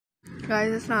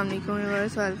Guys, Assalamualaikum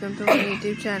viewers, welcome to my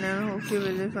YouTube channel. Hope you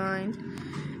will be fine.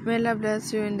 May Allah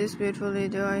bless you in this beautiful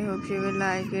video. I hope you will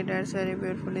like it. That's very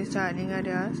beautifully styling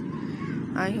ideas.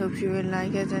 I hope you will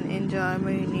like it and enjoy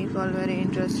my unique or very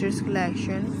interesting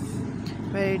collection.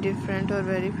 Very different or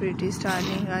very pretty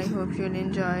styling. I hope you will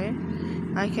enjoy.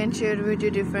 I can share with you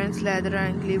different leather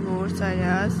and clipboards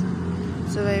ideas.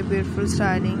 So very beautiful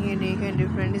styling, unique and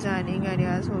different designing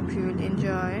ideas. Hope you will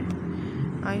enjoy.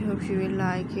 I hope you will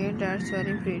like it. That's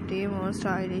very pretty, more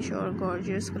stylish or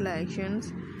gorgeous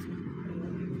collections.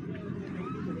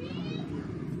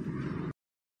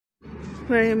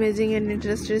 Very amazing and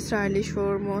interesting, stylish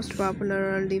for most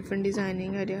popular or different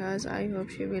designing ideas. I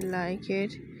hope you will like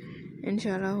it.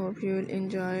 Inshallah, hope you will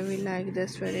enjoy. We like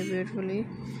this very beautifully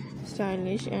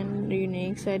stylish and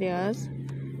unique ideas.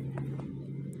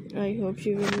 I hope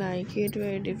you will like it.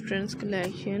 Very different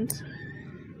collections.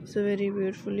 So very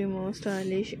beautifully more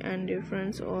stylish and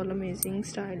different, all amazing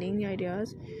styling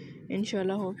ideas.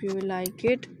 Inshallah, hope you will like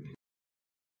it.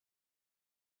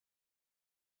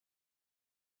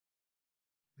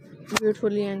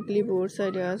 Beautifully and clipboards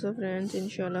ideas of friends.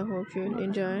 Inshallah, hope you will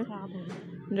enjoy.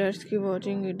 Let's keep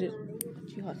watching it.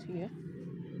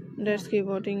 Let's keep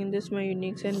watching in this my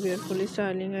unique and beautifully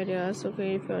styling ideas.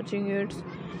 Okay, if watching it,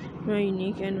 my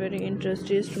unique and very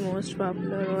interesting, most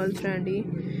popular, all trendy,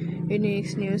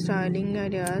 unique new styling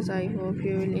ideas. I hope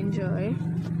you will enjoy.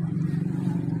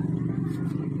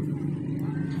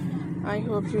 I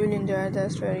hope you will enjoy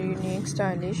this very unique,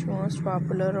 stylish, most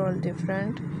popular, all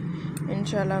different.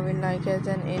 Inshallah, will like it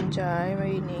and enjoy my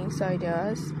unique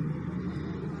ideas.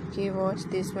 Okay, watch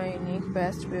this my unique,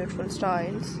 best, beautiful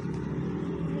styles.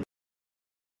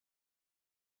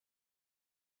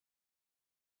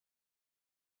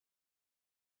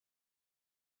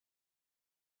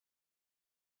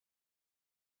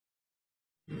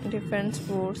 Different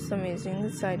sports,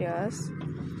 amazing ideas.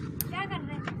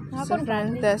 So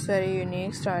friends, that's very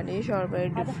unique, stylish or very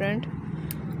different.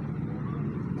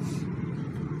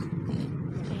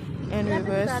 And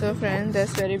viewers, so friends,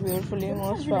 that's very beautifully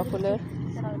most popular,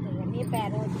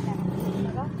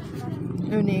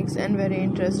 unique and very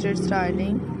interested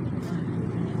styling.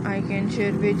 I can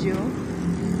share with you.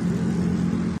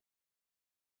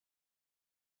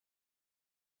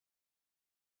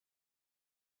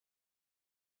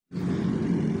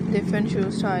 Different shoe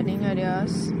styling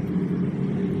areas.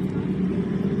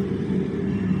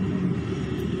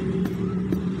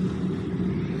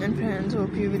 And friends,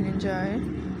 hope you will enjoy.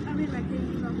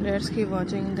 Let's keep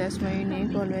watching. That's my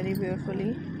unique, all very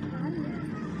beautifully.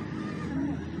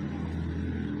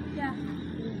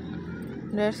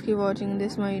 Let's keep watching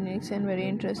this my unique and very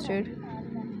interested,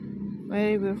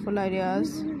 very beautiful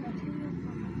ideas.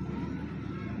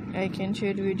 I can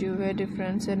share with you very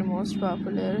different and most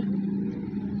popular,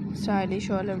 stylish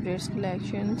all updates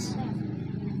collections.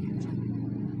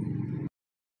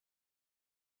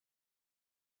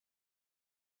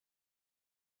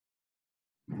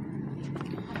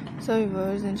 So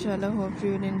viewers, inshallah, hope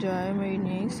you will enjoy my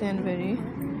uniques and very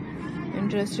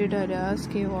interested ideas.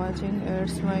 Keep watching.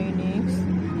 It's my uniques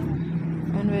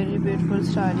and very beautiful,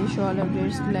 stylish all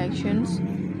updates collections.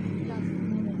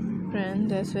 Friends,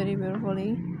 that's very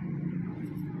beautifully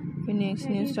unique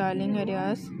new styling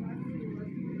ideas.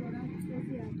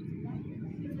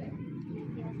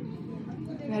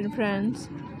 And friends,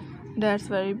 that's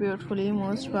very beautifully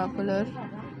most popular,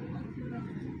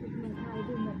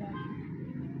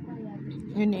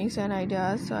 unique and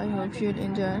ideas. So I hope you'll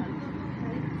enjoy.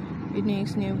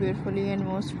 Unique, new, beautifully and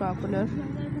most popular.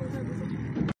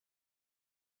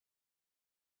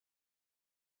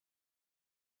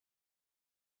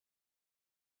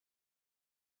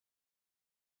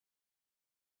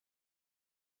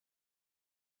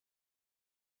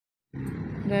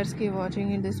 Let's keep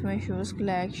watching in this my shoes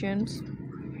collections.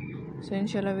 So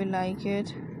inshallah we like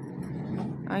it.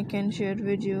 I can share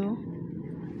with you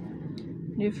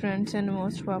different and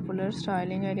most popular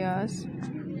styling ideas.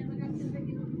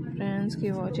 Friends,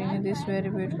 keep watching this very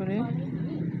beautifully.